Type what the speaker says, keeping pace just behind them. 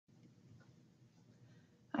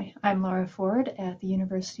Hi, I'm Laura Ford at the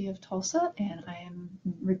University of Tulsa, and I am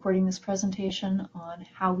recording this presentation on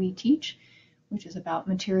how we teach, which is about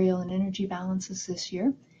material and energy balances this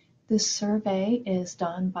year. This survey is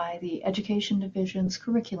done by the Education Division's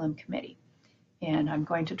Curriculum Committee, and I'm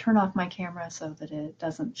going to turn off my camera so that it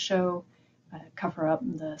doesn't cover up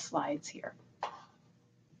the slides here.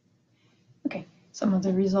 Okay. Some of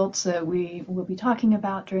the results that we will be talking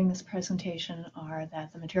about during this presentation are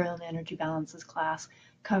that the Material and Energy Balances class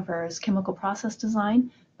covers chemical process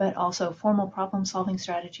design, but also formal problem-solving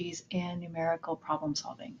strategies and numerical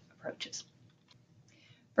problem-solving approaches.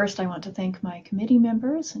 First, I want to thank my committee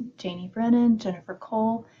members, Janie Brennan, Jennifer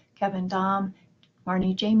Cole, Kevin Dahm,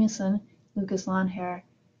 Marnie Jamieson, Lucas Lonhair,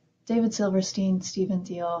 David Silverstein, Stephen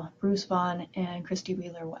Deal, Bruce Vaughn, and Christy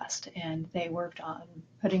Wheeler-West, and they worked on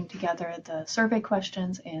putting together the survey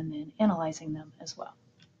questions and then analyzing them as well.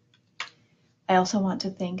 I also want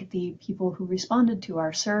to thank the people who responded to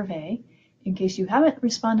our survey. In case you haven't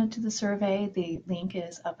responded to the survey, the link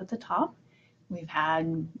is up at the top. We've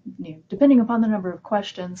had, depending upon the number of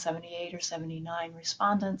questions, 78 or 79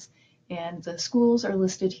 respondents, and the schools are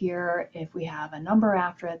listed here. If we have a number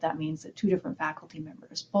after it, that means that 2 different faculty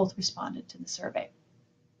members both responded to the survey.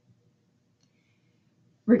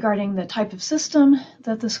 Regarding the type of system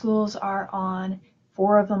that the schools are on,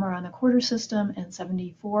 4 of them are on the quarter system and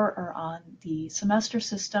 74 are on the semester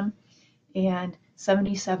system, and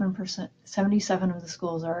 77 of the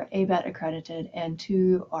schools are ABET accredited and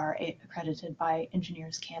 2 are accredited by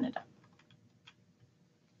Engineers Canada.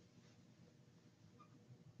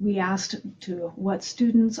 We asked what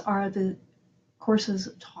students are the courses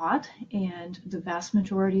taught, and the vast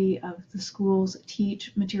majority of the schools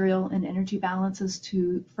teach material and energy balances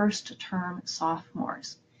to first-term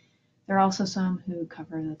sophomores. There are also some who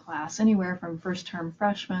cover the class anywhere from first-term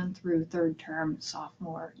freshmen through third-term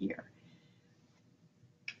sophomore year.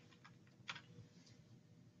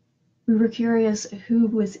 We were curious who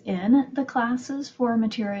was in the classes for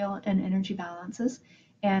material and energy balances,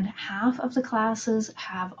 and half of the classes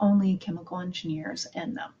have only chemical engineers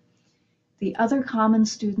in them. The other common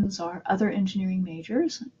students are other engineering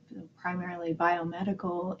majors, primarily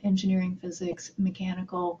biomedical, engineering, physics,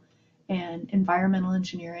 mechanical, and environmental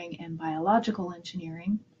engineering and biological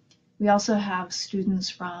engineering. We also have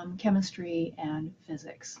students from chemistry and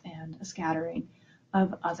physics and a scattering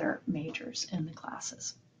of other majors in the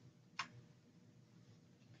classes.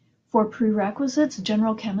 For prerequisites,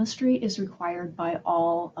 general chemistry is required by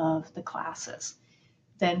all of the classes.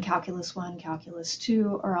 Then Calculus 1, Calculus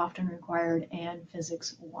 2 are often required, and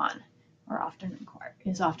Physics 1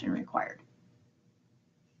 is often required.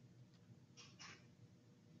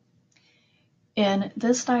 In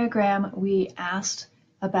this diagram, we asked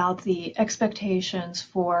about the expectations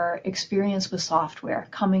for experience with software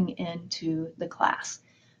coming into the class.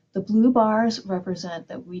 The blue bars represent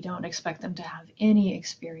that we don't expect them to have any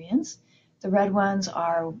experience. The red ones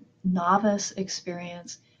are novice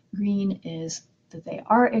experience. Green is that they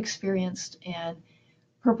are experienced, and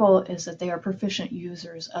purple is that they are proficient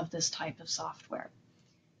users of this type of software.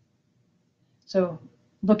 So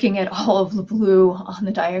looking at all of the blue on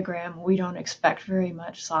the diagram, we don't expect very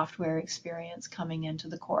much software experience coming into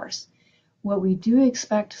the course. What we do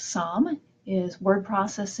expect some is word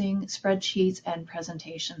processing, spreadsheets, and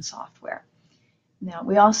presentation software. Now,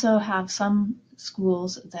 we also have some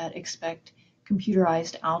schools that expect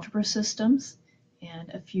computerized algebra systems and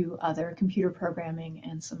a few other computer programming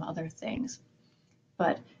and some other things.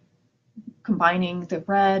 But combining the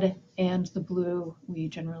red and the blue, we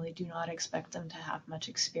generally do not expect them to have much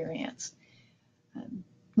experience.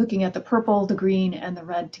 Looking at the purple, the green, and the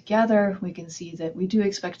red together, we can see that we do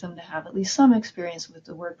expect them to have at least some experience with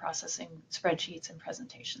the word processing, spreadsheets, and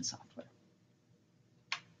presentation software.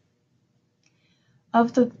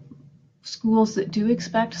 Of the schools that do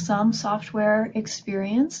expect some software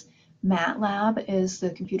experience, MATLAB is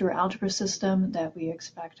the computer algebra system that we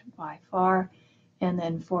expect by far. And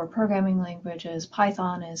then for programming languages,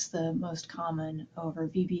 Python is the most common over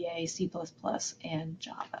VBA, C++, and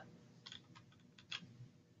Java.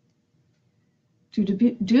 To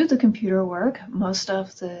do the computer work, most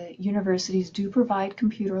of the universities do provide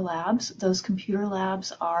computer labs. Those computer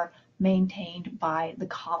labs are maintained by the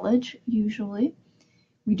college usually.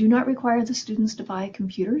 We do not require the students to buy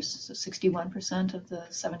computers, so 61% of the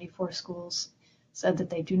 74 schools said that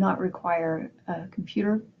they do not require a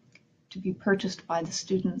computer to be purchased by the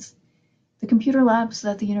students. The computer labs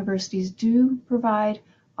that the universities do provide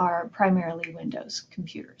are primarily Windows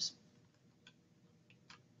computers.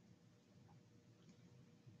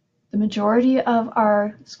 The majority of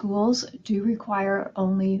our schools do require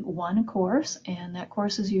only one course, and that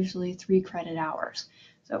course is usually 3 credit hours.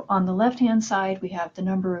 So on the left-hand side, we have the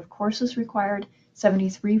number of courses required.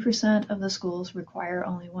 73% of the schools require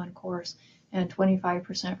only one course, and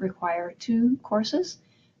 25% require 2 courses.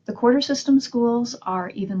 The quarter system schools are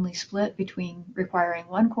evenly split between requiring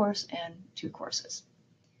one course and 2 courses.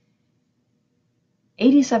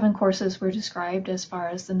 87 courses were described as far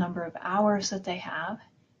as the number of hours that they have,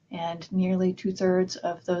 and nearly 2/3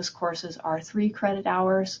 of those courses are 3 credit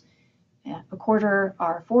hours, a quarter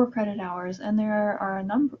are 4 credit hours, and there are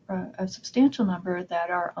a substantial number that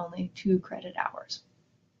are only 2 credit hours.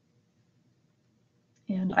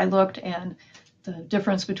 And I looked, and the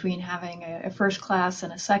difference between having a first class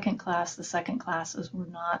and a second class, the second classes were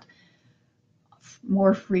not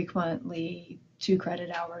more frequently 2 credit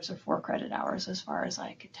hours or 4 credit hours as far as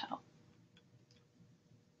I could tell.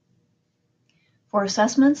 For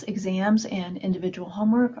assessments, exams, and individual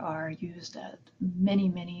homework are used at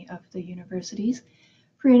many of the universities.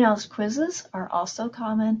 Pre-announced quizzes are also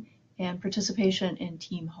common, and participation in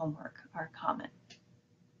team homework are common.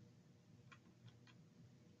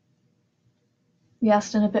 We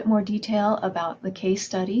asked in a bit more detail about the case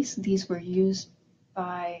studies. These were used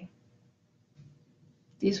by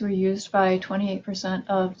 28%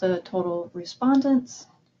 of the total respondents.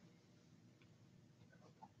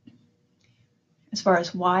 As far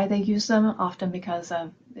as why they use them, often because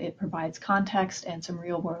it provides context and some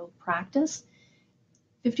real-world practice.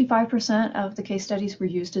 55% of the case studies were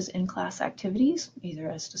used as in-class activities, either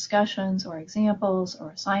as discussions or examples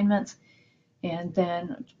or assignments, and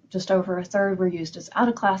then just over 1/3 were used as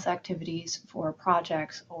out-of-class activities for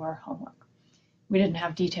projects or homework. We didn't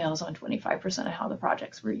have details on 25% of how the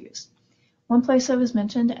projects were used. One place that was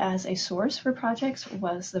mentioned as a source for projects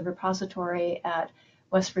was the repository at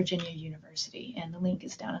West Virginia University, and the link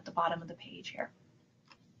is down at the bottom of the page here.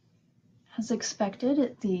 As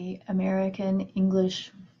expected, the American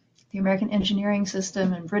engineering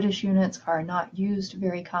system and British units are not used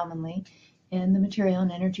very commonly in the material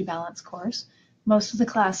and energy balance course. Most of the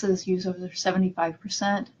classes use over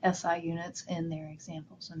 75% SI units in their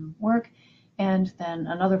examples and work, and then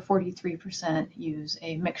another 43% use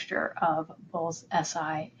a mixture of both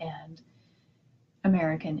SI and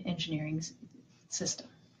American engineering system.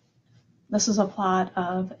 This is a plot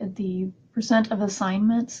of the percent of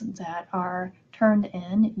assignments that are turned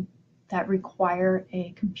in that require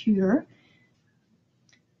a computer.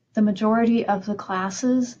 The majority of the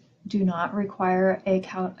classes do not require a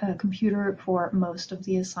computer for most of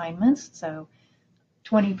the assignments, so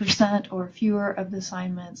 20% or fewer of the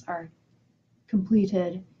assignments are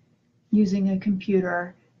completed using a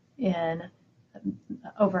computer in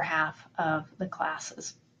over half of the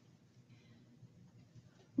classes.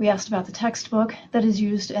 We asked about the textbook that is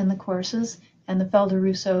used in the courses, and the Felder,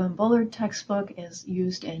 Russo, and Bullard textbook is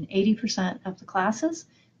used in 80% of the classes.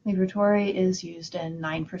 Libratori is used in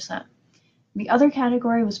 9%. The other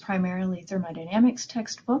category was primarily thermodynamics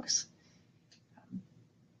textbooks.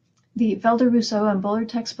 The Felder, Russo, and Bullard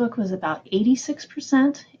textbook was about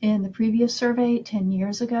 86% in the previous survey 10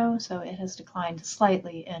 years ago, so it has declined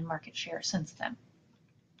slightly in market share since then.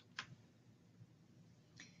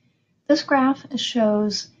 This graph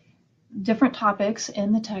shows different topics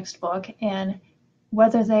in the textbook and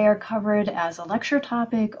whether they are covered as a lecture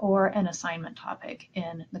topic or an assignment topic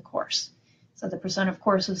in the course. So the percent of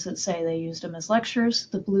courses that say they used them as lectures,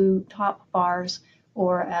 the blue top bars,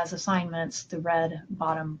 or as assignments, the red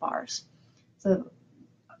bottom bars. So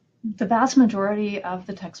the vast majority of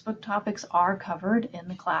the textbook topics are covered in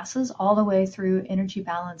the classes all the way through energy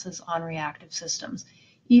balances on reactive systems,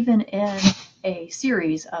 even in a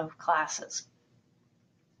series of classes.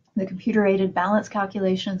 The computer-aided balance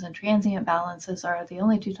calculations and transient balances are the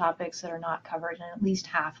only 2 topics that are not covered in at least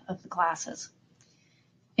half of the classes.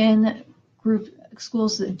 In group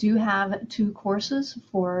schools that do have 2 courses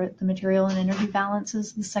for the material and energy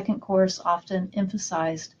balances, the second course often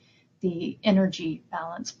emphasized the energy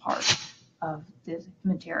balance part of the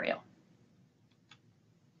material.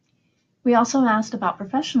 We also asked about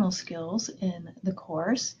professional skills in the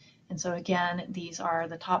course. And so again, these are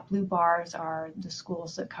the top blue bars are the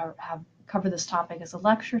schools that cover this topic as a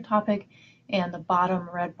lecture topic, and the bottom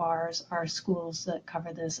red bars are schools that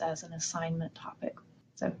cover this as an assignment topic.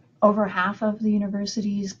 So over half of the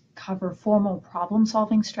universities cover formal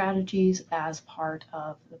problem-solving strategies as part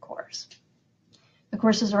of the course. The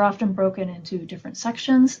courses are often broken into different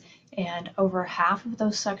sections, and over half of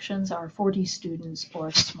those sections are 40 students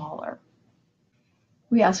or smaller.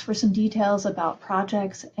 We asked for some details about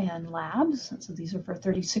projects and labs. So these are for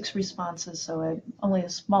 36 responses, so only a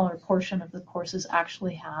smaller portion of the courses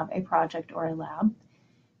actually have a project or a lab.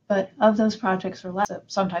 But of those projects or labs,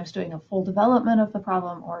 sometimes doing a full development of the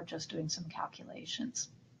problem or just doing some calculations.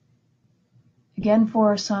 Again,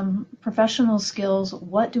 for some professional skills,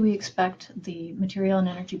 what do we expect the material and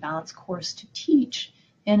energy balance course to teach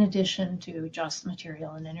in addition to just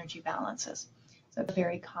material and energy balances? So a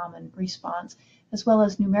very common response, as well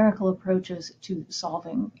as numerical approaches to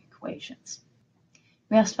solving equations.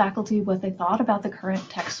 We asked faculty what they thought about the current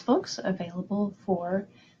textbooks available for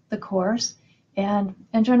the course, and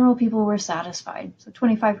in general, people were satisfied. So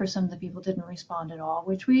 25% of the people didn't respond at all,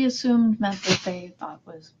 which we assumed meant that they thought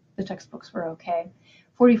the textbooks were okay.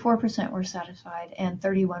 44% were satisfied and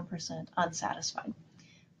 31% unsatisfied.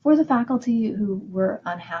 For the faculty who were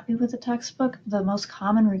unhappy with the textbook, the most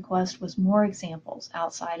common request was more examples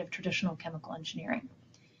outside of traditional chemical engineering.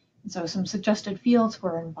 And so some suggested fields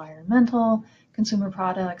were environmental, consumer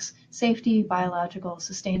products, safety, biological,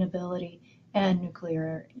 sustainability, and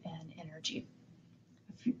nuclear and energy.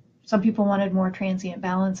 Some people wanted more transient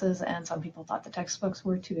balances, and some people thought the textbooks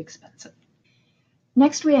were too expensive.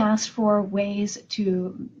 Next, we asked for ways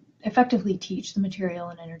to effectively teach the material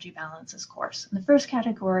and energy balances course. And the first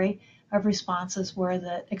category of responses were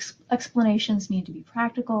that explanations need to be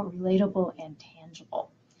practical, relatable, and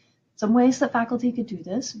tangible. Some ways that faculty could do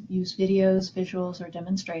this: use videos, visuals, or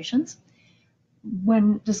demonstrations.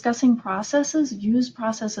 When discussing processes, use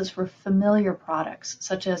processes for familiar products,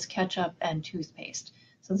 such as ketchup and toothpaste,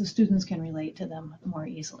 so the students can relate to them more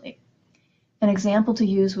easily. An example to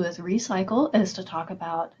use with recycle is to talk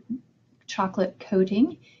about chocolate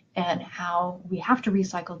coating and how we have to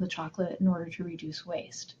recycle the chocolate in order to reduce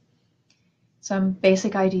waste. Some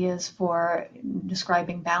basic ideas for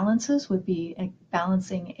describing balances would be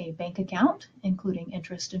balancing a bank account, including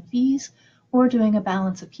interest and fees, or doing a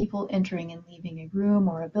balance of people entering and leaving a room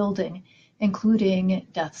or a building, including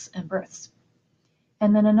deaths and births.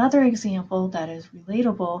 And then another example that is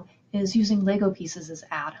relatable is using Lego pieces as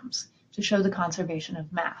atoms to show the conservation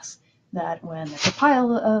of mass, that when there's a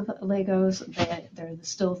pile of Legos, they're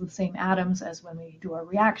still the same atoms as when we do a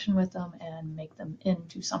reaction with them and make them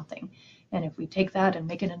into something. And if we take that and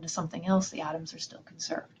make it into something else, the atoms are still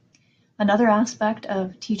conserved. Another aspect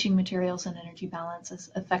of teaching materials and energy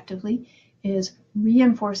balances effectively is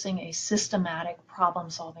reinforcing a systematic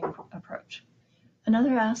problem-solving approach.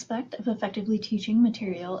 Another aspect of effectively teaching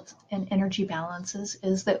materials and energy balances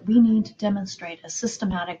is that we need to demonstrate a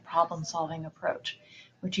systematic problem-solving approach.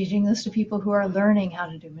 We're teaching this to people who are learning how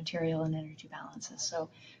to do material and energy balances, so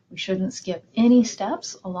we shouldn't skip any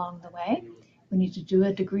steps along the way. We need to do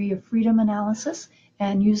a degree of freedom analysis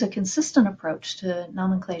and use a consistent approach to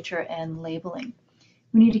nomenclature and labeling.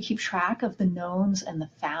 We need to keep track of the knowns and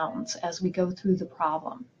the founds as we go through the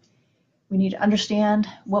problem. We need to understand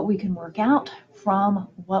what we can work out from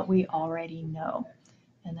what we already know,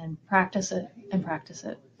 and then practice it and practice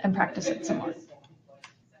it and practice it some more.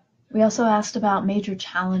 We also asked about major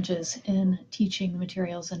challenges in teaching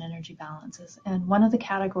materials and energy balances, and one of the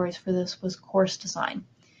categories for this was course design,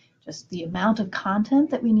 just the amount of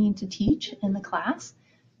content that we need to teach in the class,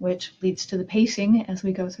 which leads to the pacing as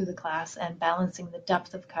we go through the class and balancing the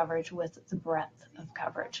depth of coverage with the breadth of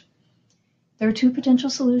coverage. There are two potential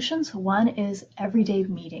solutions. One is everyday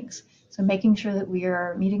meetings, so making sure that we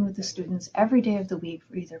are meeting with the students every day of the week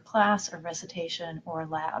for either class or recitation or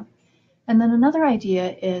lab. And then another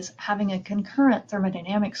idea is having a concurrent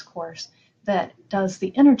thermodynamics course that does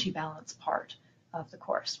the energy balance part of the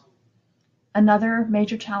course. Another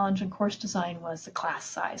major challenge in course design was the class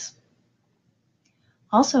size.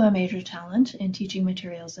 Also a major challenge in teaching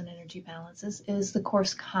materials and energy balances is the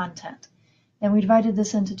course content. And we divided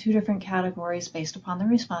this into two different categories based upon the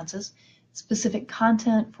responses: specific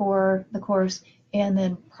content for the course and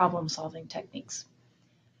then problem-solving techniques.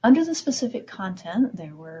 Under the specific content,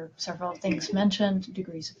 there were several things mentioned: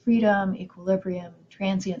 degrees of freedom, equilibrium,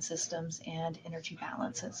 transient systems, and energy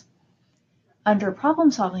balances. Under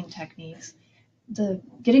problem-solving techniques,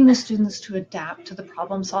 getting the students to adapt to the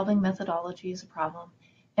problem-solving methodology is a problem,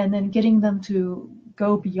 and then getting them to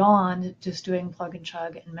go beyond just doing plug and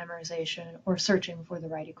chug and memorization or searching for the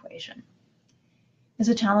right equation. It's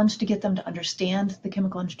a challenge to get them to understand the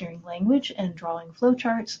chemical engineering language and drawing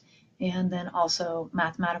flowcharts, and then also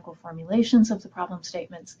mathematical formulations of the problem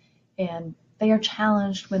statements, and they are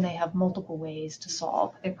challenged when they have multiple ways to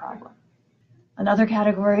solve a problem. Another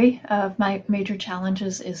category of my major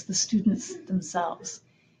challenges is the students themselves,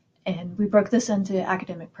 and we broke this into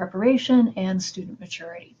academic preparation and student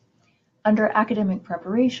maturity. Under academic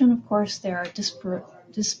preparation, of course, there are disparate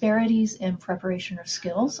disparities in preparation or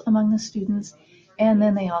skills among the students, and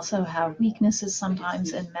then they also have weaknesses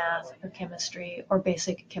sometimes in math or chemistry or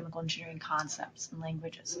basic chemical engineering concepts and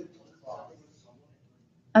languages.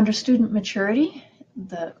 Under student maturity,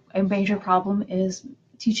 a major problem is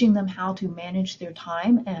teaching them how to manage their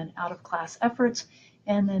time and out-of-class efforts,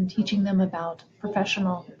 and then teaching them about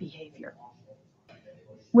professional behavior.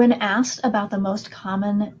 When asked about the most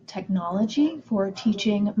common technology for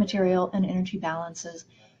teaching material and energy balances,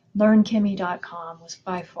 LearnChemie.com was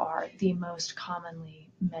by far the most commonly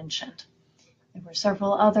mentioned. There were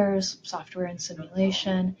several others: software and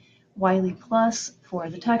simulation, Wiley Plus for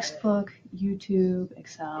the textbook, YouTube,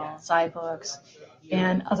 Excel, Zybooks,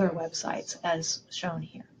 and other websites as shown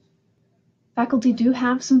here. Faculty do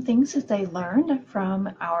have some things that they learned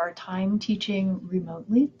from our time teaching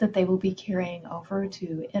remotely that they will be carrying over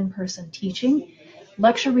to in-person teaching.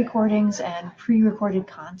 Lecture recordings and pre-recorded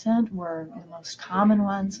content were the most common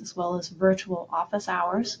ones, as well as virtual office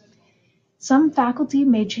hours. Some faculty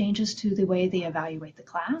made changes to the way they evaluate the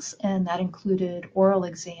class, and that included oral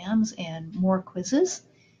exams and more quizzes.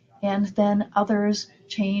 And then others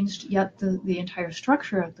changed yet the entire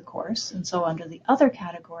structure of the course. And so under the other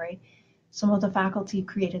category, some of the faculty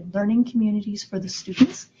created learning communities for the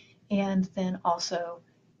students, and then also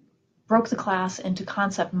broke the class into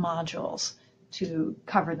concept modules to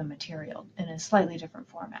cover the material in a slightly different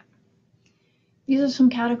format. These are some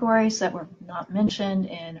categories that were not mentioned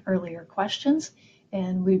in earlier questions,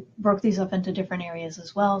 and we broke these up into different areas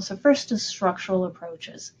as well. So first is structural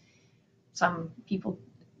approaches. Some people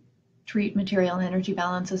treat material and energy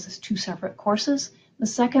balances as two separate courses. The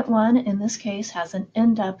second one, in this case, has an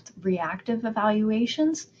in-depth reactive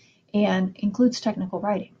evaluations and includes technical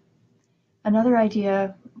writing. Another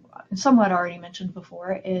idea, somewhat already mentioned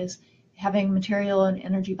before, is having material and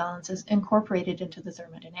energy balances incorporated into the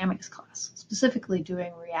thermodynamics class, specifically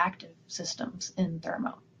doing reactive systems in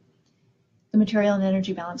thermo. The material and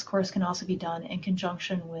energy balance course can also be done in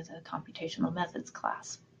conjunction with a computational methods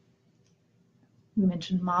class. We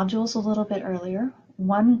mentioned modules a little bit earlier.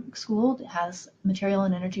 One school has material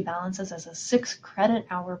and energy balances as a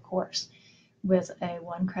 6-credit-hour course with a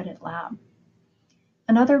 1-credit lab.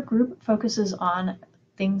 Another group focuses on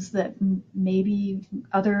things that maybe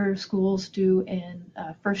other schools do in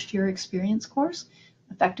a first-year experience course: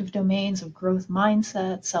 effective domains of growth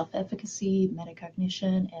mindset, self-efficacy,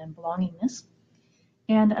 metacognition, and belongingness.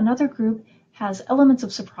 And another group has elements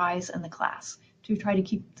of surprise in the class to try to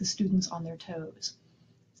keep the students on their toes.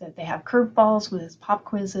 So they have curveballs with pop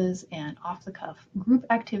quizzes and off-the-cuff group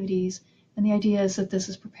activities, and the idea is that this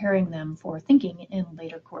is preparing them for thinking in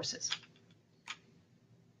later courses.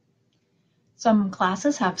 Some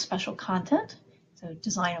classes have special content, so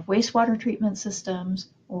design of wastewater treatment systems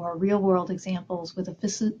or real-world examples with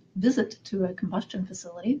a visit to a combustion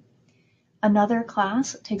facility. Another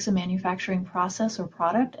class takes a manufacturing process or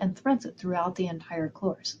product and threads it throughout the entire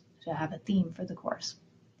course to have a theme for the course.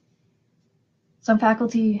 Some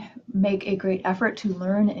faculty make a great effort to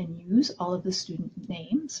learn and use all of the student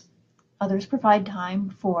names. Others provide time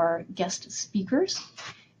for guest speakers,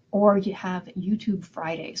 or you have YouTube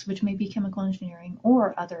Fridays, which may be chemical engineering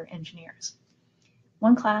or other engineers.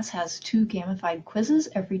 One class has 2 gamified quizzes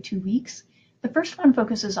every 2 weeks. The first one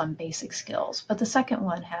focuses on basic skills, but the second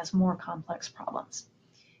one has more complex problems.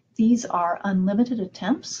 These are unlimited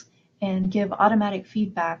attempts and give automatic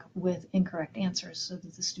feedback with incorrect answers so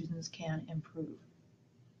that the students can improve.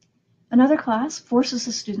 Another class forces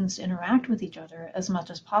the students to interact with each other as much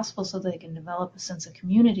as possible so they can develop a sense of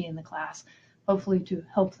community in the class, hopefully to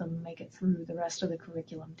help them make it through the rest of the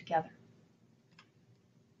curriculum together.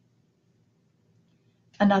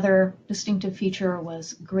 Another distinctive feature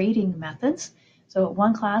was grading methods. So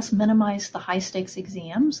one class minimized the high-stakes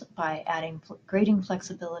exams by adding grading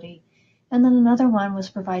flexibility, and then another one was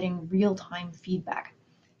providing real-time feedback,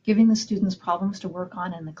 giving the students problems to work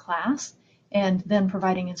on in the class, and then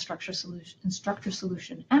providing instructor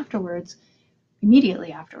solution afterwards,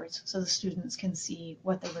 immediately afterwards, so the students can see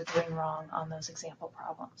what they were doing wrong on those example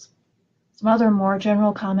problems. Some other more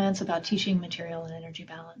general comments about teaching material and energy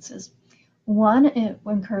balances. One, it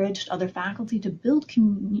encouraged other faculty to build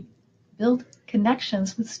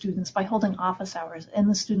connections with students by holding office hours in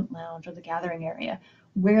the student lounge or the gathering area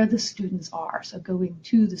where the students are, so going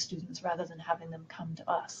to the students rather than having them come to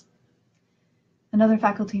us. Another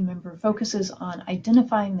faculty member focuses on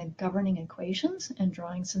identifying the governing equations and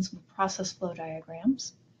drawing sensible process flow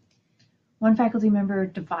diagrams. One faculty member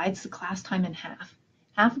divides the class time in half.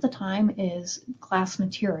 Half of the time is class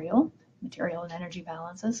material and energy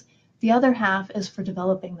balances. The other half is for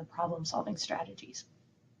developing the problem-solving strategies.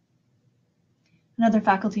 Another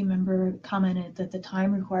faculty member commented that the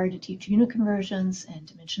time required to teach unit conversions and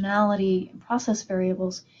dimensionality and process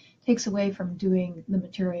variables takes away from doing the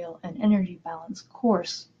material and energy balance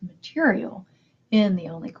course material in the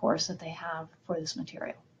only course that they have for this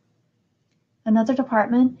material. Another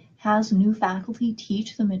department has new faculty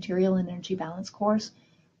teach the material and energy balance course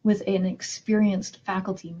with an experienced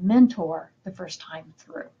faculty mentor the first time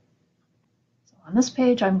through. So on this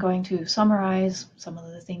page, I'm going to summarize some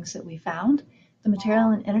of the things that we found. The material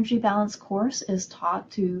and energy balance course is taught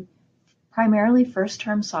to primarily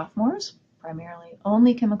first-term sophomores, primarily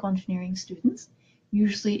only chemical engineering students,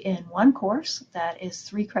 usually in one course that is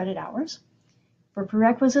 3 credit hours. For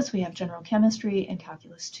prerequisites, we have general chemistry and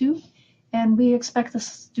calculus 2, and we expect the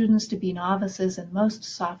students to be novices in most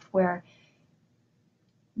software,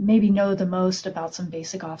 maybe know the most about some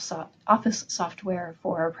basic office software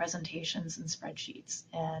for presentations and spreadsheets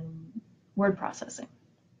and word processing.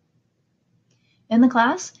 In the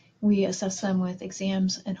class, we assess them with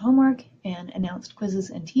exams and homework and announced quizzes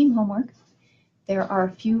and team homework. There are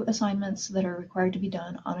a few assignments that are required to be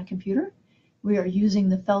done on a computer. We are using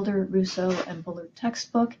the Felder, Russo, and Bullard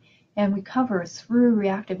textbook, and we cover through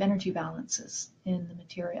reactive energy balances in the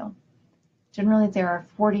material. Generally, there are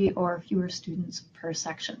 40 or fewer students per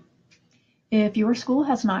section. If your school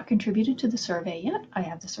has not contributed to the survey yet, I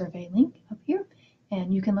have the survey link up here,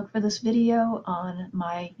 and you can look for this video on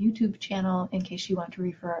my YouTube channel in case you want to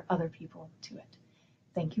refer other people to it.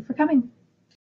 Thank you for coming.